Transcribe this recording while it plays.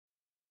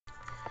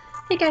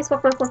Hey guys,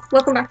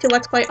 welcome back to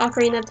Let's Play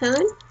Ocarina of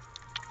Time.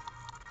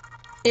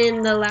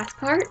 In the last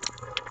part,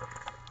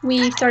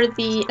 we started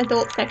the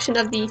adult section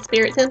of the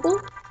Spirit Temple,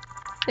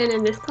 and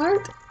in this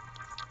part,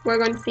 we're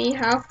going to see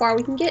how far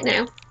we can get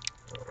now,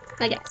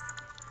 I guess.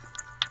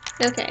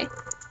 Okay,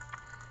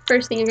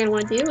 first thing you're going to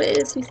want to do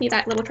is, you see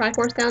that little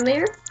Triforce down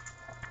there?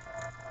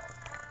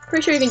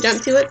 Pretty sure you can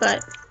jump to it,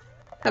 but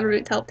have a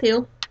root's help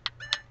too.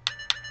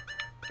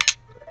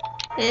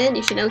 And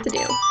you should know what to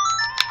do.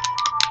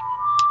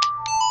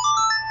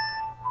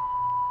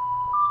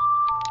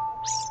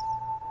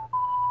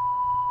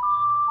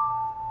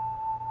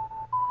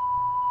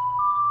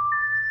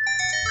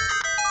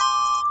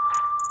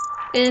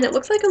 And it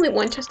looks like only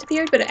one chest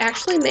appeared, but it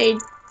actually made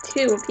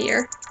two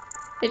appear.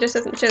 It just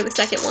doesn't show the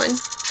second one.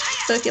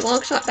 So if you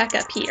long shot back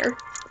up here,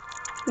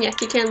 yes,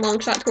 you can long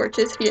shot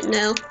torches if you didn't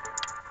know,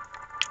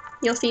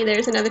 you'll see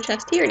there's another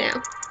chest here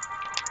now.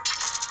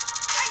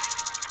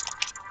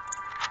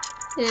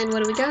 And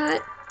what do we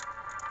got?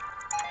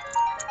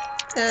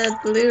 A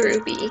blue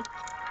rupee.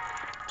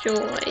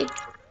 Joy.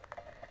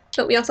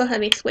 But we also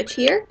have a switch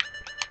here.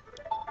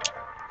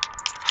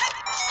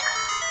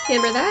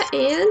 Hammer that,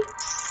 and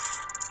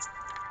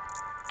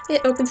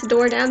it opens the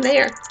door down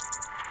there.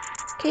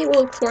 Okay,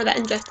 we'll explore that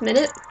in just a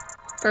minute.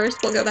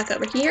 First, we'll go back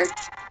over here,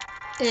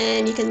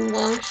 and you can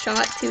long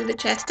shot to the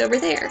chest over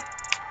there.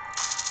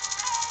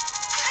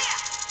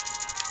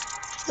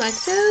 Like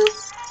so.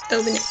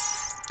 Open it.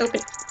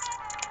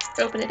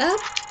 Open it up.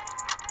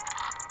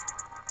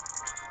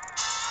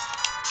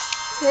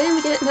 And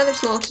we get another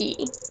small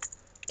key.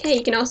 Okay,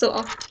 you can also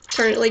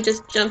alternately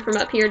just jump from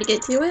up here to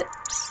get to it.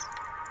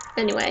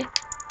 Anyway.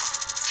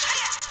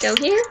 Go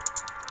here.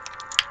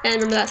 And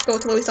remember that skull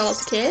we saw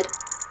as a kid?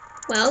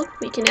 Well,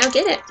 we can now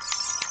get it.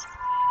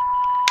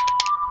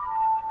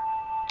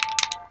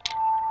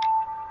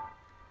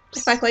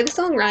 If I play the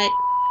song right.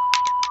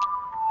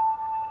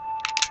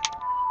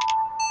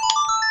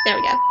 There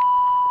we go.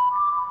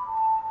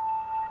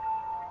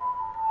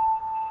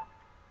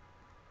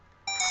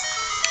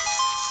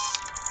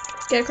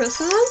 Scarecrow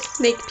song,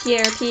 make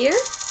Pierre appear,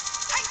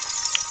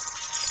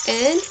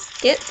 and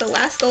get the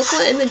last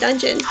Skulltula in the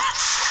dungeon.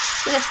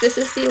 Yes, this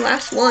is the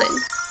last one.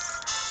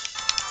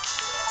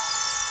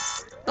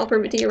 I'll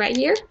prove it to you right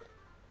here.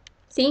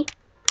 See?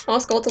 All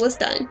Skulltula's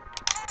done.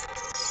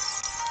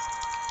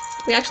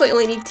 We actually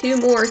only need two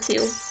more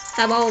to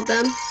have all of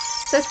them,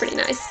 so that's pretty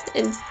nice.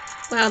 And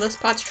wow, those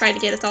pots tried to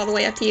get us all the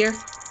way up here.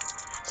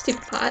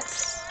 Stupid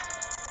pots.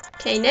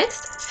 Okay,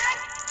 next.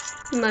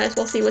 You might as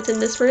well see what's in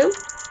this room.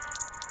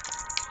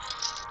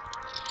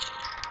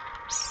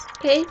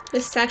 Okay,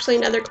 this is actually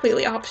another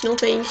completely optional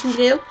thing you can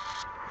do.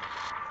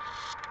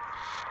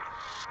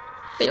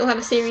 But you'll have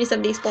a series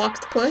of these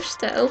blocks to push,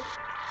 so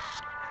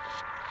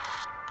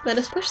let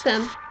us push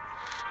them.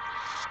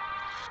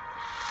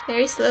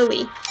 Very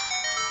slowly.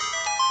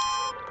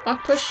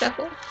 Block, push,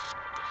 shuffle.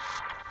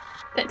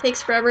 That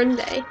takes forever and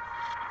a day.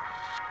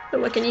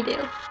 But what can you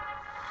do?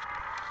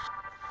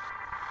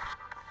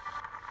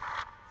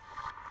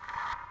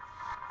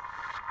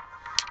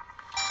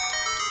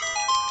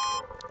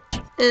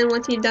 And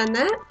once you've done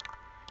that,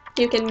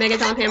 you can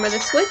Megaton Hammer the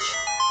switch,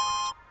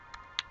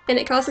 and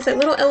it causes a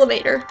little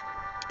elevator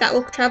that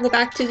will travel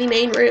back to the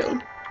main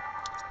room.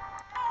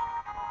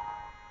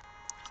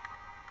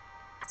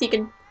 So you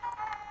can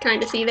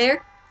kind of see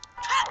there.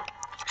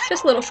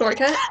 Just a little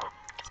shortcut.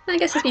 I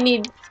guess if you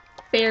need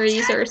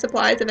berries or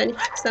supplies of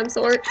some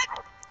sort,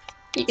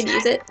 you can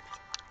use it.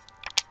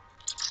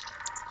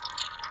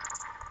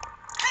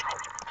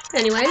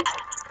 Anyway,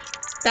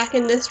 back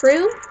in this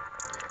room.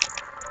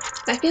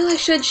 I feel I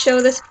should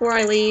show this before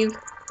I leave.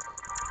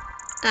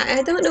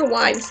 I don't know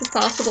why this is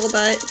possible,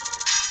 but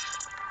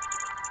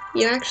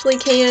you actually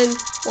can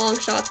long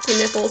shot the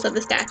nipples of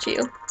the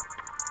statue,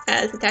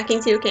 as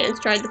Attacking Toucans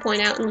tried to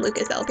point out in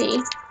Lucas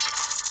LP.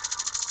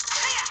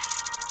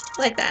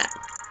 Like that.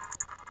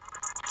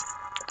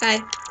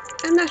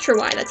 I'm not sure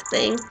why that's a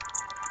thing,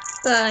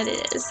 but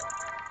it is.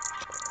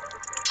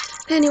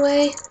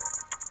 Anyway,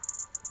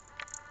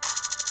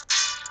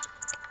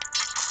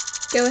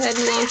 go ahead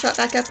and long shot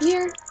back up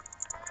here,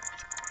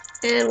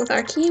 and with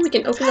our key we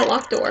can open the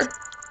locked door.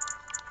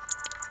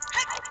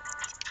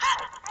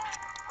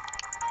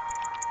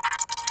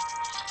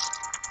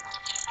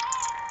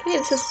 Okay,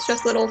 this is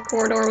just a little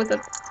corridor with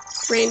a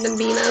random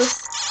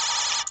Beamos.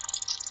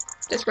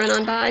 Just run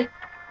on by.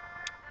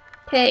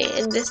 Okay,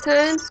 and this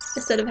time,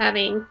 instead of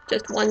having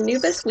just one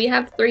Anubis, we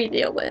have three to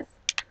deal with.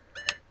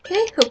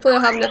 Okay, hopefully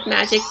I'll have enough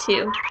magic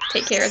to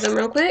take care of them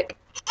real quick.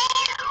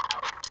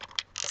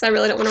 Because I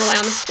really don't want to rely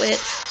on the switch.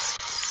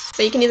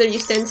 But you can either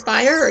use Sten's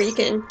Fire, or you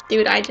can do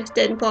what I just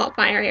did and pull out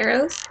fire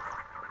arrows.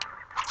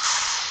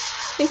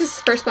 I think this is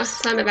the first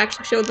time I've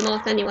actually showed them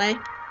off anyway.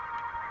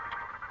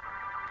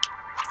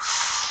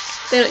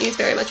 They don't use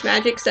very much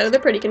magic, so they're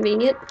pretty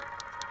convenient.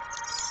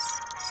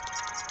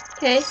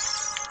 Okay.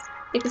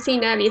 You can see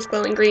Navi is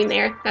glowing green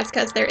there. That's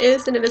because there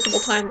is an invisible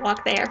time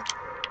block there.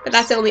 But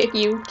that's only if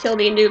you kill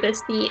the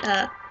Anubis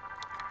the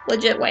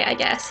legit way, I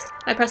guess,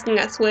 by pressing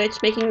that switch,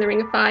 making the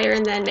ring of fire,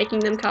 and then making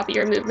them copy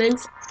your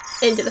movements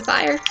into the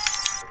fire.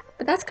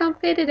 But that's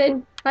complicated,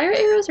 and fire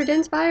arrows or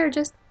Din's fire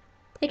just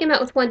take him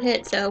out with one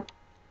hit, so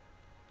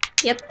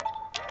yep.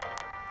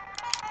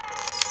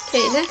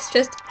 Okay, next,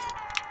 just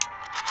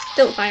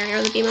don't fire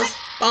arrow the Beamos,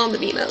 bomb the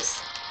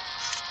Beamos.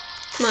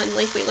 Come on,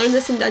 Link, we learned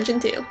this in Dungeon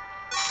 2.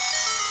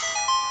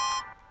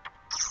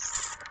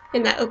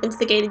 And that opens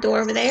the gated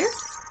door over there.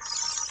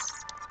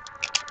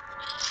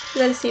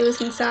 Let us see what's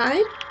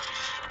inside.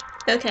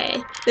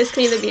 Okay, this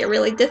can either be a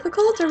really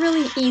difficult or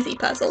really easy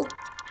puzzle,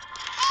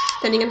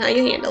 depending on how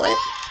you handle it.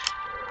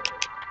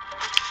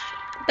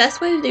 The best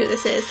way to do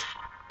this is,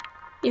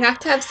 you have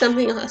to have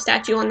something, a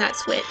statue on that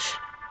switch.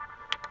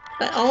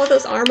 But all of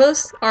those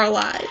Armos are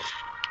alive,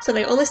 so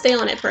they only stay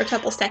on it for a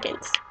couple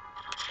seconds.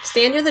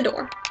 Stand near the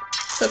door.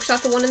 Hook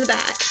shot the one in the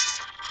back.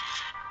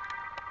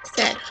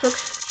 Said hook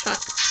shot.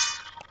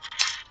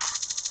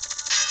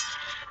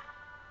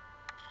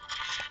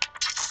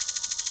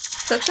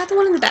 Hook shot the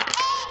one in the back.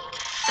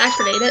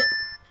 Activate it.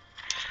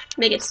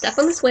 Make it step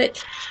on the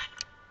switch.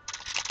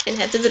 And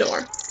head to the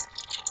door.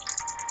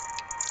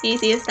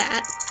 Easy as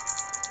that.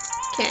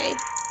 Okay.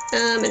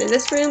 And in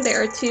this room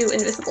there are 2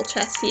 invisible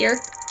chests here.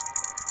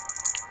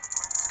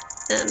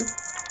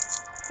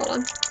 Hold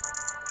on.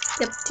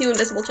 Yep, 2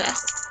 invisible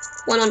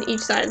chests. One on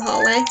each side of the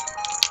hallway.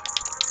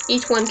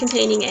 Each one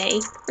containing a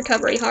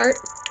recovery heart.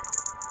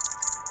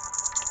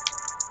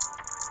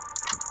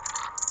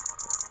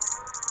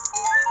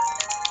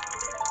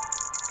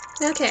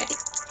 Okay.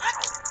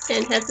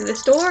 And head to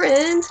this door,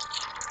 and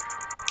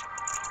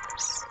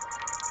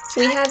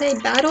we have a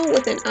battle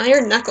with an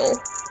iron knuckle.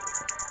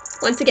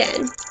 Once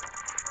again.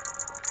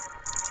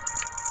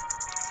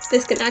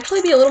 This can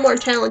actually be a little more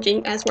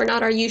challenging, as we're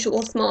not our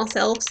usual small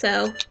self,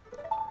 so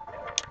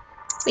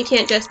we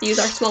can't just use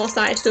our small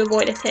size to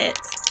avoid his hits.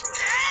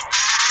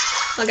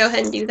 I'll go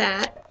ahead and do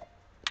that.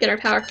 Get our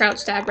power crouch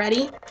stab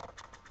ready.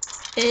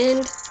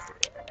 And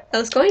I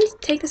was going to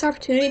take this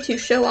opportunity to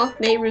show off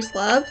Nehru's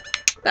love,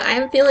 but I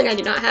have a feeling I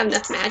do not have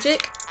enough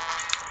magic,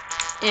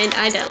 and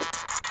I don't.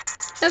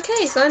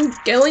 Okay, so I'm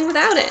going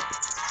without it.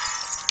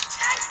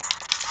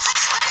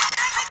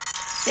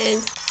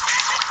 And,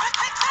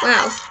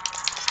 wow.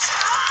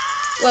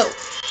 Whoa.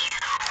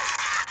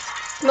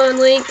 Come on,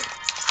 Link.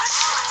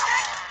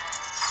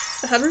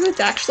 The hover boots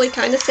actually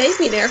kind of saved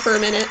me there for a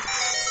minute.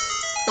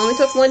 Only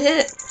took 1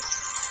 hit.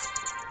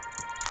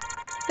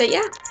 But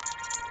yeah.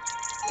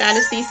 That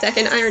is the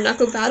second Iron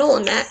Knuckle battle,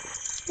 and that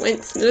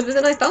went smoother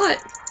than I thought.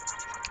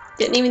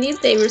 Didn't even need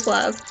Nehru's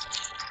love.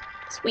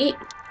 Sweet.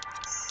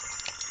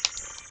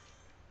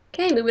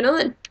 Okay, moving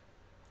on.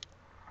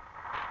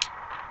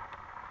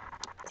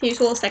 As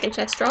usual, second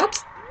chest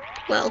drops.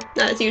 Well,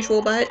 not as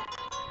usual, but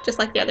just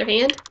like the other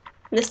hand.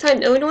 And this time,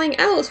 no annoying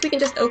owls, we can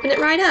just open it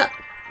right up.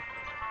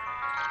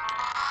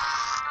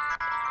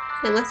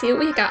 And let's see what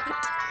we got.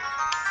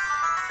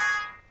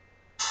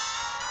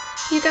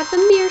 You got the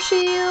mirror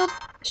shield.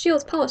 The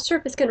shield's polished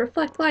surface can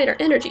reflect light or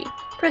energy.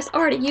 Press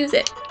R to use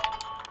it.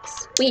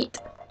 Sweet.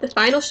 The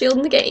final shield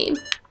in the game.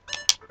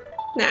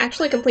 That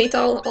actually completes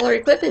all our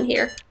equipment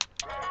here.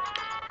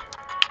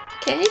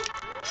 Okay.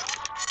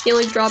 The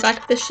only drawback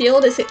of this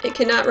shield is it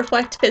cannot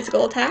reflect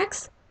physical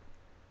attacks.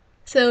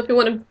 So if you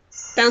want to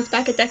bounce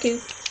back a Deku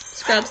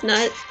Scrub's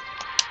nut,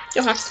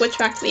 you'll have to switch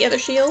back to the other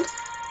shield.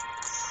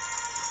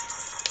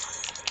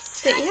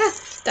 But yeah,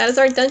 that is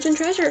our dungeon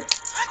treasure.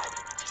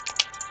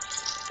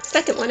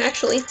 Second one,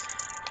 actually,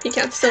 if you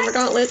count the silver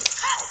gauntlets.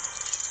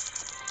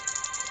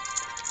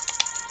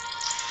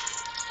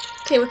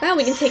 Okay, with that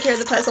we can take care of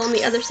the puzzle on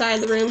the other side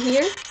of the room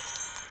here.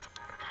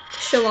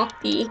 Show off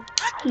the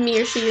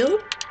mirror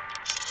shield.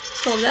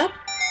 Hold it up.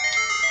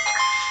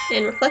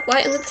 And reflect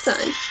light under the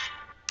sun.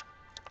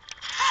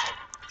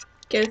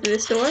 Go through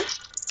this door.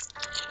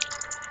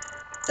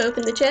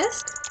 Open the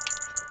chest.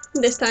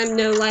 This time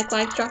no light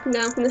dropping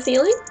down from the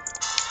ceiling.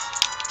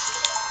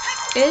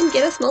 And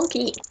get a small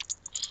key.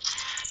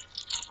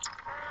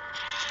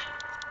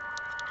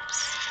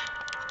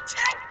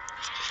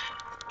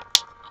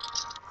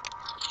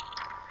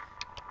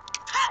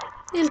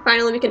 And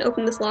finally we can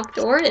open this locked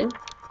door, and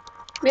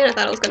man, I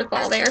thought it was going to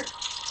fall there.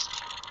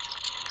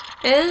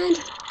 And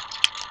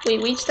we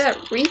reached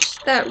that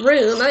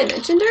room I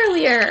mentioned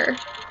earlier.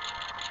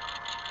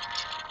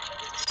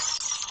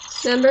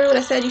 Remember when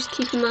I said you should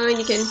keep in mind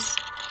you can...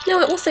 You know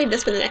what, we'll save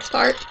this for the next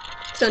part.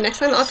 So next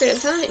time on Ocarina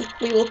of Time,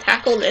 we will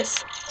tackle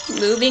this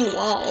moving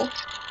wall.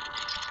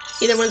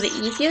 Either one of the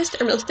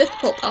easiest or most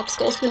difficult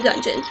obstacles in the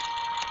dungeon,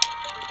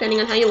 depending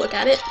on how you look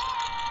at it.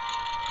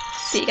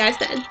 See you guys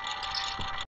then.